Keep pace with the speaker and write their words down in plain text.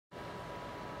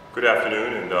Good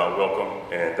afternoon and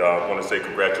welcome, and I want to say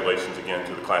congratulations again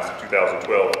to the class of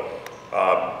 2012.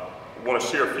 I want to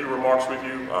share a few remarks with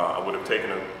you. I would have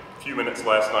taken a few minutes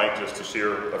last night just to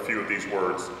share a few of these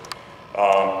words.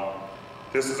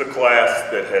 This is a class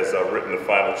that has written the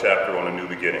final chapter on a new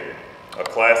beginning, a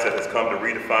class that has come to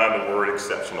redefine the word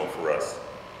exceptional for us.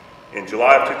 In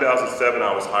July of 2007,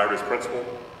 I was hired as principal,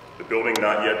 the building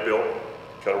not yet built,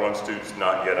 Kettle Run students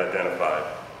not yet identified.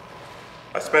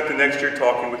 I spent the next year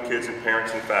talking with kids and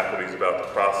parents and faculties about the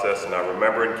process, and I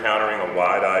remember encountering a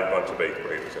wide-eyed bunch of 8th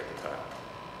graders at the time,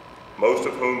 most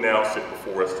of whom now sit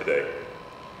before us today.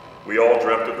 We all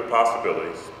dreamt of the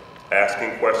possibilities,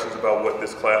 asking questions about what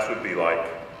this class would be like,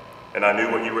 and I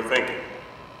knew what you were thinking.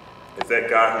 Is that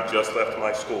guy who just left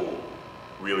my school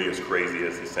really as crazy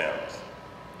as he sounds?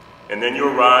 And then you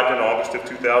arrived in August of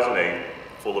 2008,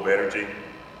 full of energy,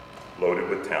 loaded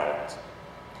with talent,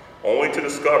 only to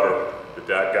discover that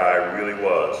that guy really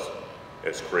was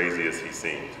as crazy as he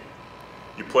seemed.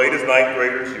 You played as 9th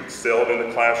graders, you excelled in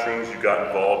the classrooms, you got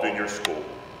involved in your school.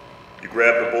 You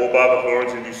grabbed the bull by the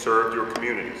horns and you served your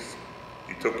communities.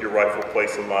 You took your rightful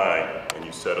place in line and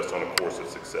you set us on a course of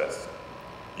success.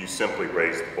 You simply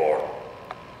raised the bar.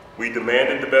 We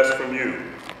demanded the best from you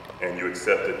and you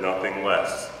accepted nothing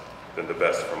less than the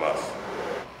best from us.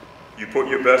 You put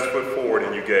your best foot forward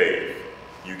and you gave.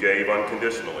 You gave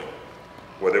unconditionally.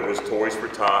 Whether it was Toys for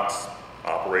Tots,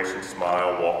 Operation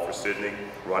Smile, Walk for Sydney,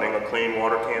 running a clean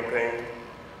water campaign,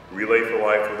 Relay for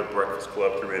Life or the Breakfast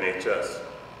Club through NHS.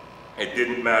 It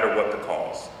didn't matter what the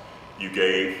cause. You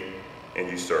gave and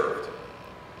you served.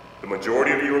 The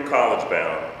majority of you are college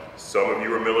bound, some of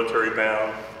you are military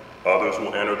bound, others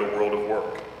will enter the world of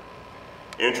work.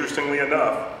 Interestingly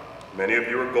enough, many of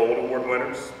you are Gold Award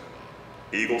winners,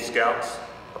 Eagle Scouts,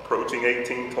 approaching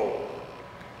 18 total.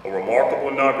 A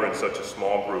remarkable number in such a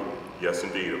small group. Yes,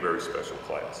 indeed, a very special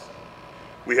class.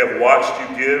 We have watched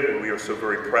you give, and we are so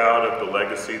very proud of the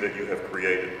legacy that you have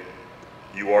created.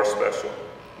 You are special.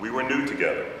 We were new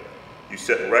together. You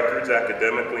set records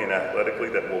academically and athletically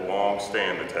that will long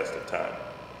stand the test of time.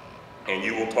 And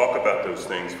you will talk about those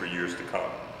things for years to come.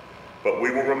 But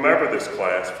we will remember this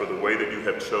class for the way that you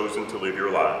have chosen to live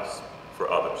your lives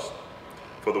for others,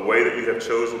 for the way that you have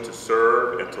chosen to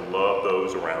serve and to love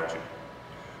those around you.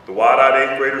 The wide-eyed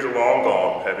 8th graders are long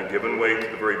gone, having given way to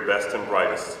the very best and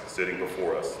brightest sitting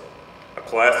before us. A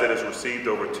class that has received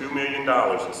over $2 million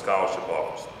in scholarship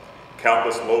offers,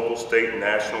 countless local, state, and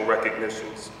national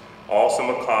recognitions,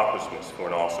 awesome accomplishments for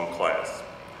an awesome class,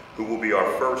 who will be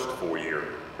our first 4-year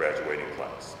graduating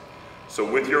class. So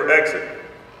with your exit,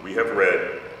 we have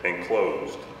read and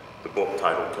closed the book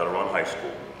titled Kettle Run High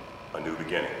School, A New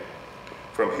Beginning.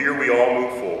 From here we all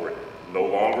move forward, no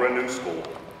longer a new school,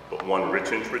 but one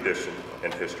rich in tradition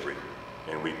and history,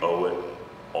 and we owe it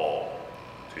all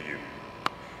to you.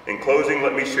 In closing,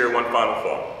 let me share one final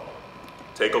thought.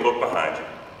 Take a look behind you.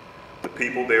 The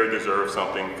people there deserve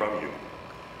something from you.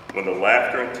 When the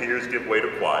laughter and tears give way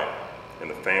to quiet, and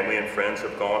the family and friends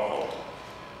have gone home,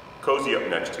 cozy up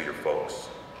next to your folks.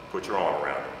 Put your arm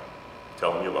around them.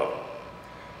 Tell them you love them.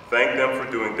 Thank them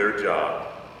for doing their job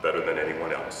better than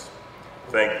anyone else.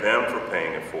 Thank them for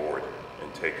paying it forward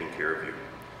and taking care of you.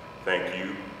 Thank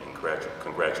you, and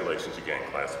congratulations again,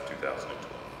 class of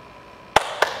 2012.